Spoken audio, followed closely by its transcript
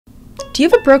Do you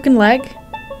have a broken leg?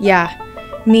 Yeah,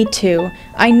 me too.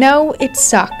 I know it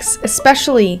sucks,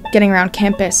 especially getting around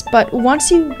campus, but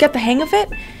once you get the hang of it,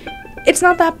 it's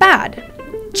not that bad.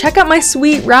 Check out my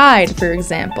sweet ride, for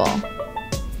example.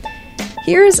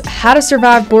 Here's how to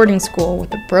survive boarding school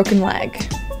with a broken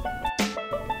leg.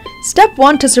 Step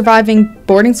 1 to surviving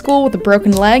boarding school with a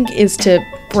broken leg is to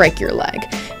break your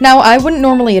leg. Now, I wouldn't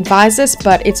normally advise this,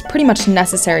 but it's pretty much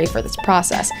necessary for this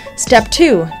process. Step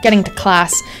 2, getting to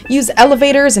class. Use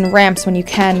elevators and ramps when you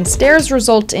can. Stairs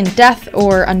result in death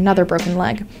or another broken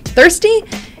leg. Thirsty?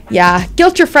 Yeah,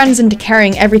 guilt your friends into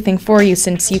carrying everything for you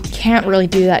since you can't really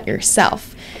do that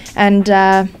yourself. And,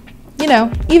 you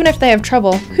know, even if they have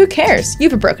trouble, who cares? You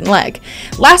have a broken leg.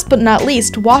 Last but not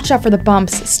least, watch out for the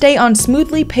bumps. Stay on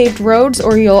smoothly paved roads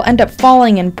or you'll end up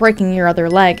falling and breaking your other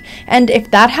leg. And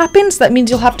if that happens, that means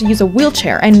you'll have to use a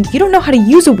wheelchair, and you don't know how to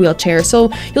use a wheelchair,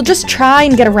 so you'll just try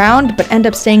and get around but end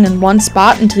up staying in one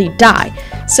spot until you die.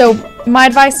 So, my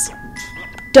advice,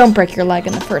 don't break your leg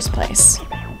in the first place.